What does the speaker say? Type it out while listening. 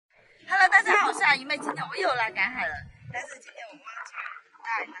阿姨妹，今天我又来赶海了，但是今天我忘记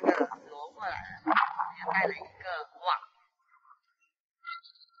带那个螺过来了，也带了一个网。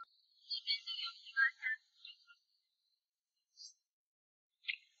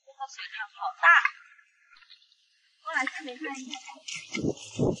这个水塘好大，过来这边看一看。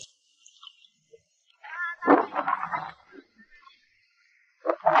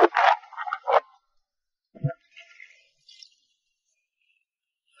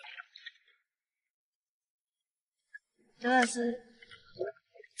真的是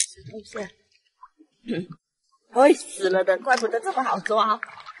石头线，会死了的，怪不得这么好抓，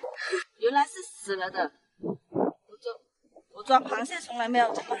原来是死了的。我抓螃蟹从来没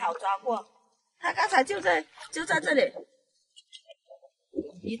有这么好抓过，它刚才就在这里，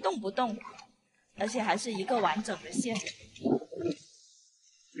一动不动，而且还是一个完整的线。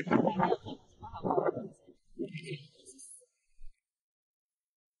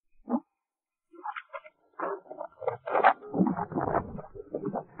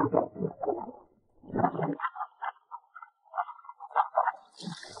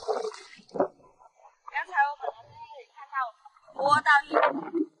摸到一条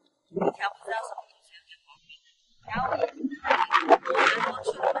不知道什么东西，有点黄晕的，然后我也是在那里摸来摸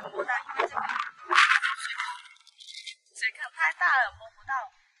去，都没摸到，因为这个水坑太大了，摸不到，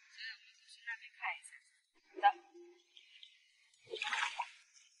所以我们就去那边看一下。走。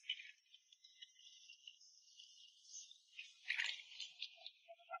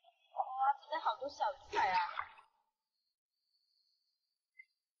哇，这边好多小鱼仔啊！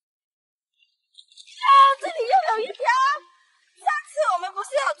啊，这里又有一条。上次我们不是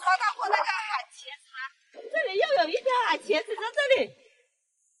有抓到过那个海茄子吗？这里又有一条海茄子在这里。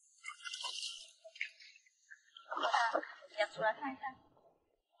要出来看一下。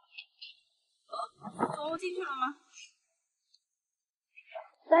收进去了吗？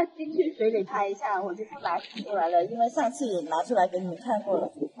再进去水里拍一下，我就不拿出来了，因为上次也拿出来给你们看过了。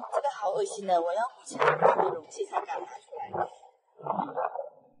这个好恶心的，我要鼓起很大的勇气才敢拿出来。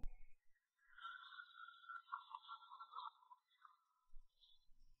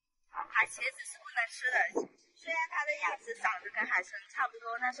海茄子是不能吃的，虽然它的样子长得跟海参差不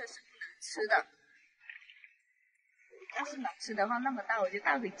多，但是是不能吃的。要是能吃的话，那么大我就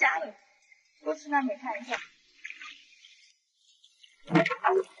带回家了。过去那边看一下。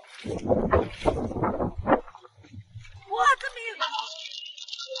哇，这边有。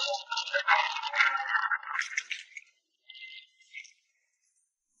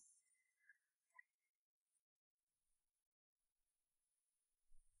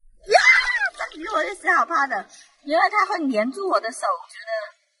我也是好怕的，因为它会粘住我的手，我觉得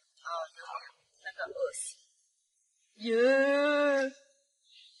有点那个恶心。哟，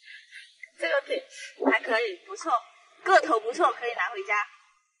这个品还可以，不错，个头不错，可以拿回家。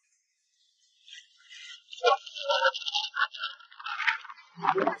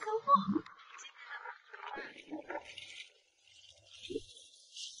收获。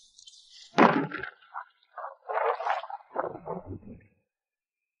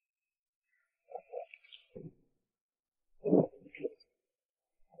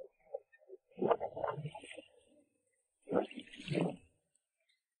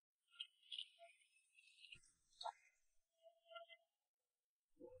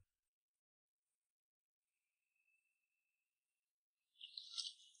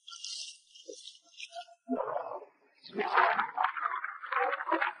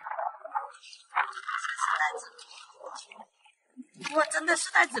哇，真的是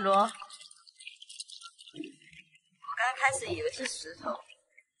带子螺！我刚刚开始以为是石头，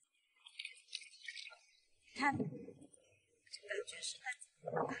看，感觉是带子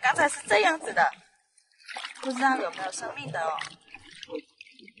螺。刚才是这样子的，不知道有没有生命的哦？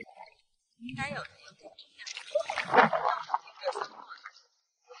应该有的，有点重量。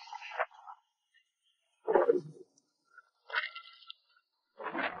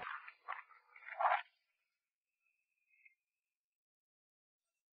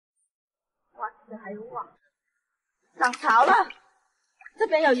哇，这还有网，涨潮了。这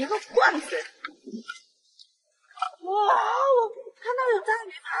边有一个罐子，哇，我看到有章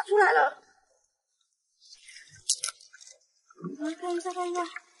鱼爬出来了。来看一下，看一下，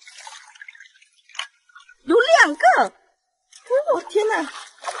有2个。哦，我天哪！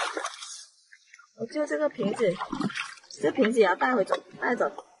我就这个瓶子，这瓶子也要带走。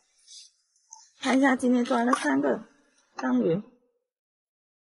看一下，今天抓了3个章鱼。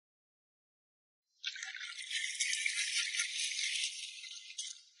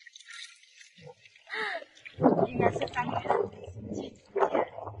应该是章鱼的。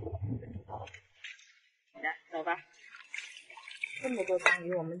来，走吧。这么多章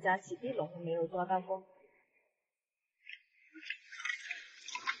鱼，我们家洗地笼都没有抓到过。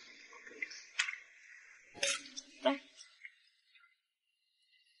来，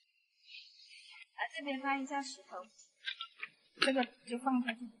这边放一下石头，这个就放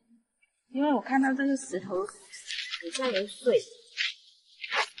在这里，因为我看到这个石头底下有水，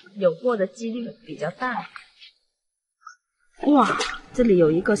有过的几率比较大。哇，这里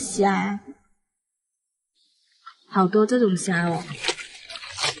有一个虾，好多这种虾哦。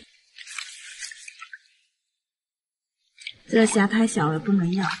这个虾太小了，不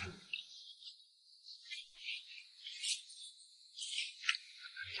能要。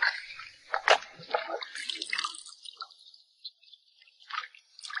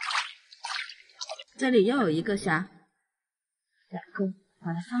这里又有一个虾，两个，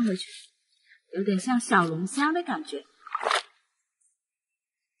把它放回去，有点像小龙虾的感觉。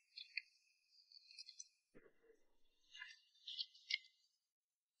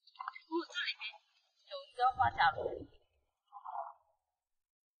这里面有一个花甲龙，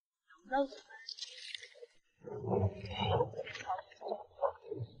肉什么？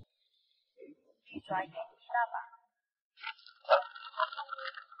鱼抓一大把。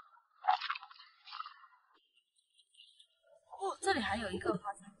哦，这里还有一个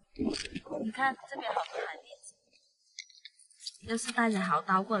花甲，你看这边好多海蛎子，要是带着好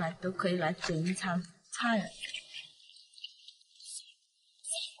刀过来，都可以来整一餐菜了。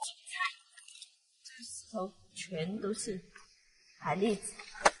这个石头全都是海蛎子。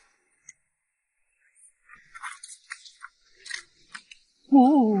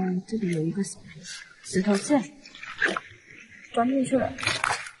哦，这里有一个石头线，钻进去了。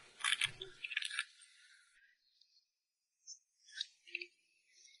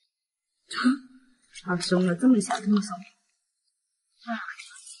好松了，这么小，这么松。啊！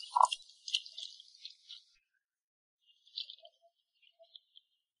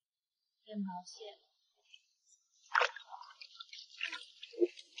电毛线。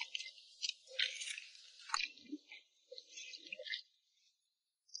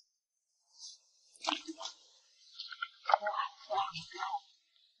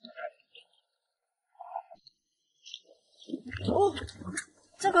哦，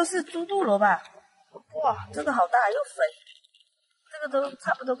这个是猪肚螺吧？哇，这个好大又肥，这个都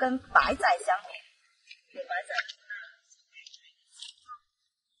差不多跟白仔相比，有白仔。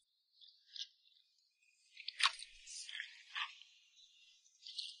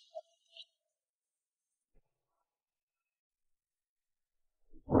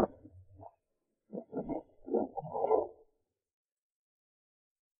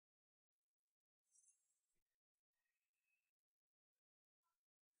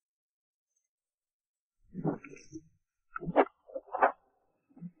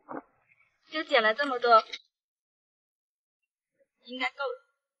就捡了这么多，应该够了。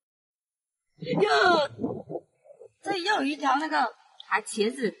哟，这里又有一条那个海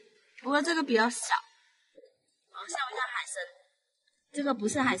茄子，不过这个比较小。好像一下海参，这个不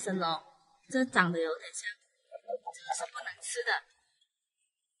是海参哦，这长得有点像，这个是不能吃的。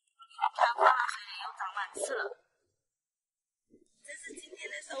它放到水里又长满刺了。这是今天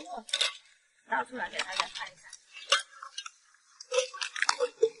的收获，倒出来给大家看一下。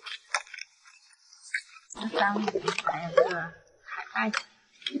这章鱼还有这个海带子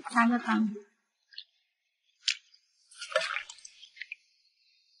，3个章鱼。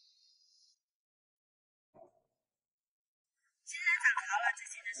现在长好了，这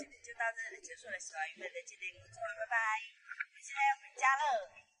期的视频就到这里结束了。喜欢鱼妹的记得关注我，拜拜！我现在要回家了。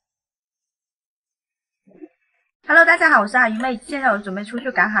Hello， 大家好，我是阿鱼妹，现在我准备出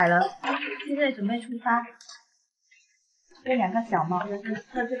去赶海了，现在准备出发。这2个小猫就是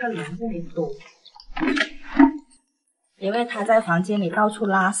在这个笼子里躲，因为它在房间里到处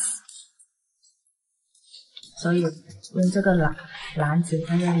拉屎，所以用这个篮子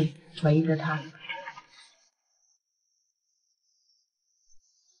在那里围着它。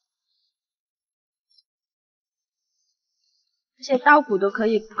这些稻谷都可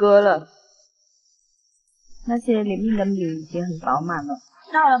以割了，那些里面的米已经很饱满了。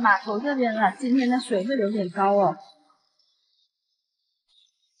到了码头这边了，今天的水位有点高哦，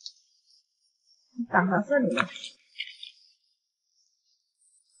涨到这里了。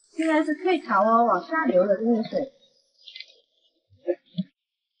现在是退潮哦，往下流的这个水。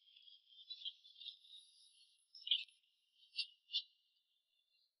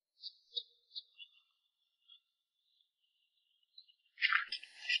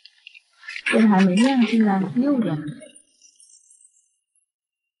天还没亮，现在6点了。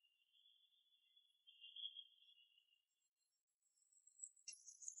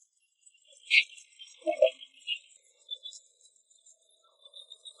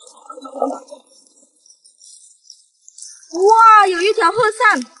哇，有一条鹤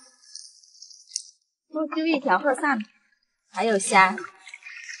鳝，就一条鹤鳝，还有虾。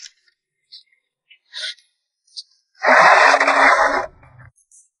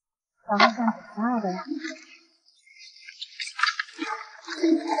小鹤鳝挺大的呀。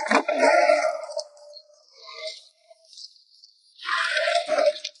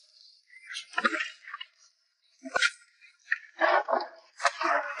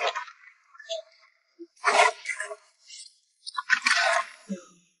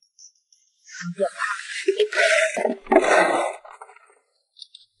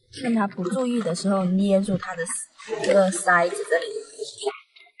趁它不注意的时候，捏住它的这个腮子这里。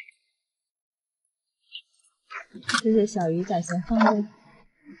这些小鱼仔先放这。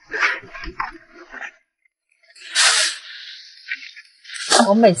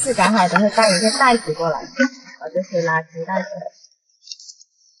我每次赶海都会带一个袋子过来，把这些垃圾袋子。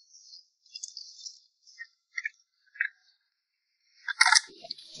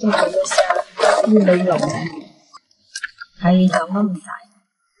这个虾一枚龙，还有一条梦仔。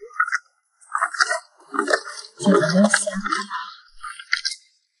这个虾。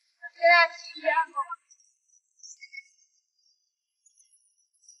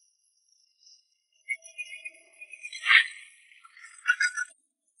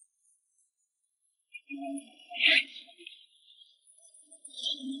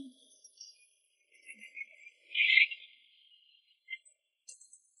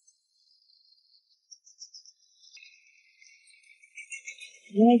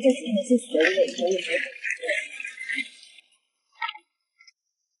因为这边的是水尾，所以不会。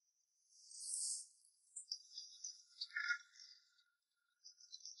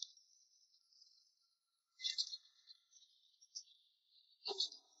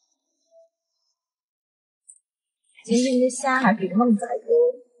今天的虾还比梦仔多。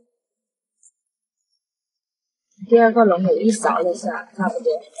第二个笼有一勺的虾，差不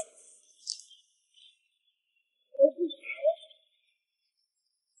多。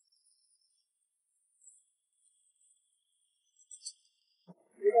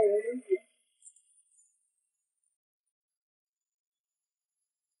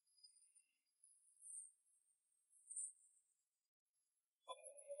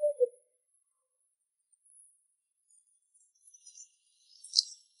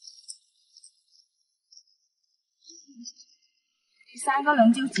第三个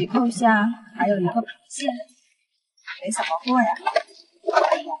笼就几口虾，还有一个螃蟹，没什么货呀。螃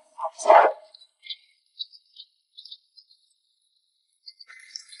蟹。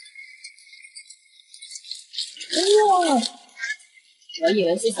哦，我以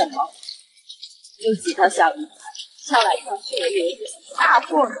为是什么，就几条小鱼跳来跳去，我以为是什么大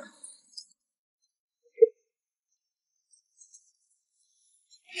货呢。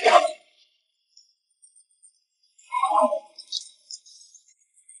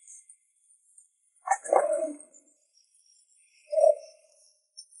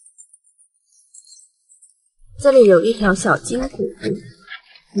这里有一条小金骨，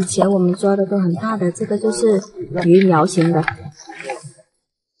以前我们抓的都很大的，这个就是鱼苗型的。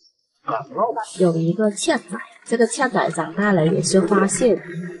有一个恰仔，这个恰仔长大了也是花蟹，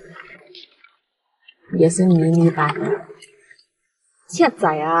也是迷你版的恰仔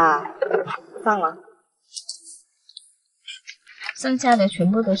啊，放了。剩下的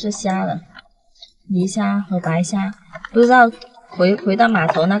全部都是虾了，泥虾和白虾，不知道回到码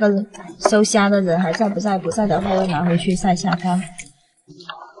头那个收虾的人还在不在？不在的话，要拿回去晒下汤。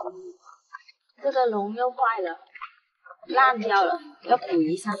这个笼又坏了，烂掉了，要补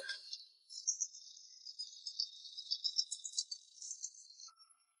一下。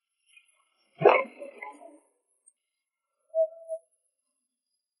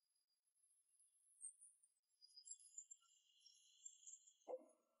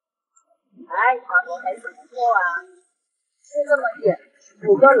哎，船头没什么货啊，就这么远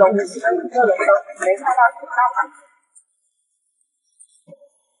，5个笼，5个笼都没看到什么大螃蟹。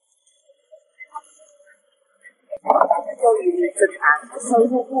就鱼整盘收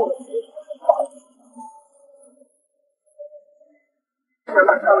入不稳定，什么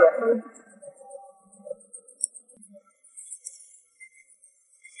都有。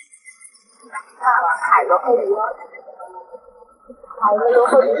海螺和鱼，海螺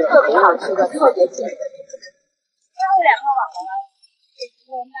和鱼特别好吃的，特别甜。最后2个网红了，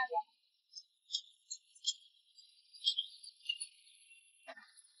那边。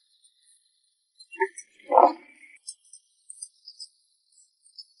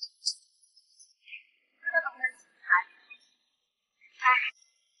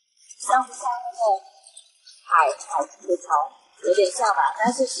像不像那个海水槽？有点像吧，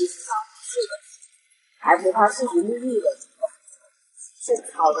但是其实上是的，海葡萄是一粒粒的，是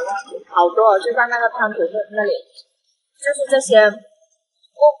炒的那里，好多就在那个汤水那里，就是这些布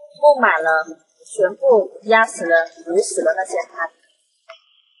满了，全部压死了、捂死了那些汤。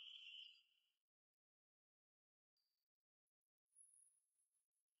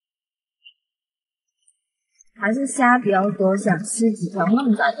还是虾比较多，想吃几条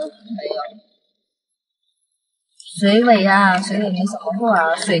弄仔都没有。水尾啊，水尾没什么货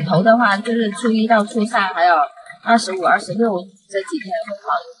啊。水头的话，就是初1到初3，还有25、26这几天会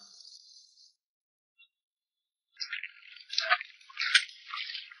好一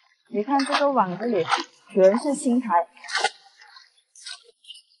点。你看这个网这里全是青苔，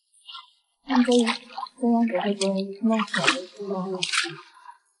看这样子会不会弄小的不弄？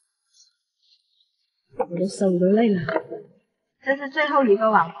我的手都累了。这是最后一个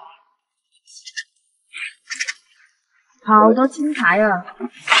网，好多青苔啊！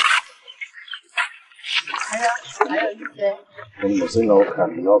还有一些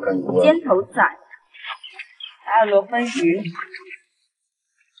尖头仔，还有罗非鱼。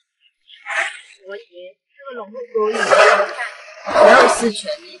我以为这个龙会多一点，又是全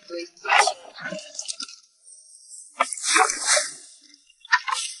一堆青苔。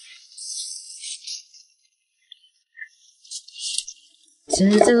其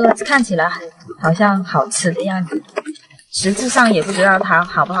实这个看起来好像好吃的样子，实质上也不知道它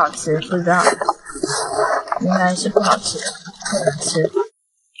好不好吃，不知道，应该是不好吃的，不能吃。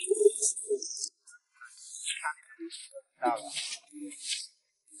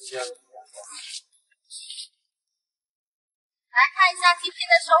来看一下今天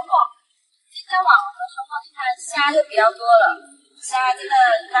的收获，今天网红的收获，你看虾就比较多了，虾这个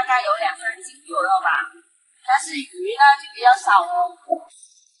大概有2、3斤左右吧。但是鱼呢就比较少哦，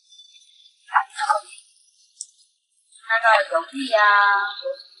那个油粒呀、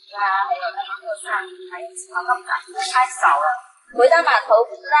还有那个鹤蒜，还有炒豆仔太少了。回到码头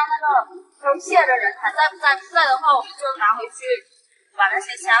不知道那个收蟹的人还在不在，不在的话我们就拿回去把那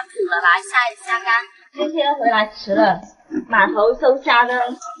些虾煮了来晒虾干。今天回来迟了，码头收虾的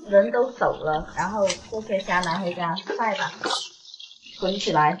人都走了，然后这些虾拿回家晒吧，存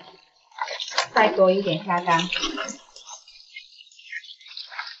起来。再多一点虾干，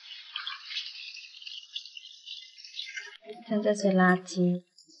看这些垃圾，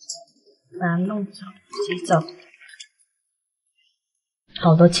把它弄走，洗走，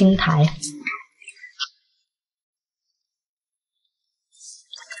好多青苔。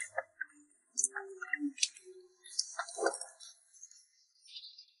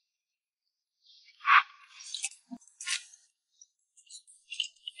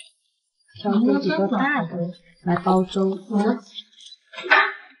挑这几个大的来煲粥。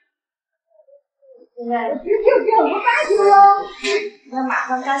现在要马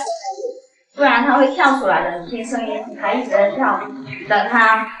上干，不然它会跳出来的。你听声音，它一直在跳。等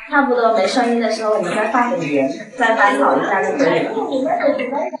它差不多没声音的时候，我们再放点盐，再翻炒一下就可以了。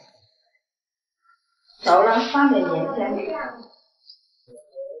熟了，放点盐先，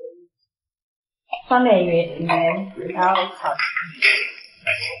放点盐，然后炒。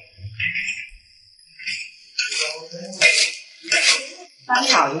翻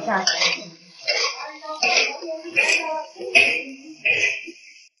炒一下，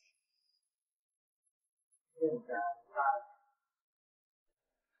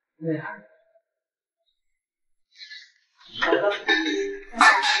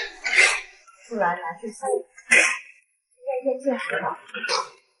出来拿去晒，现在天气很好，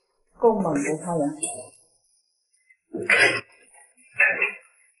够猛的太阳。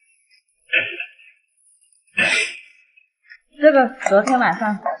这个昨天晚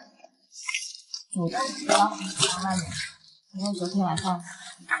上煮的那里，因为昨天晚上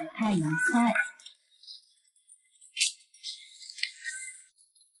买太阳菜。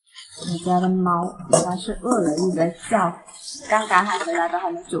我家的猫应该是饿了，一直在叫，刚刚还回来都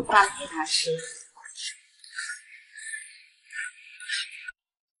还没煮饭给它吃。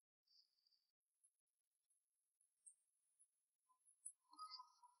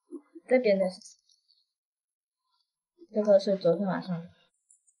这边的这个是昨天晚上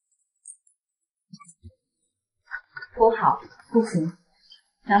铺好铺平，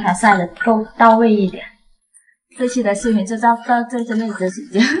让它晒得够到位一点。这期的视频就到这里结束。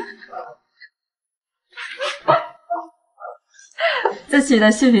这期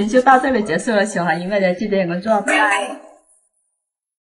的视频就到这里结束了，喜欢鱼妹的记得点关注，拜拜。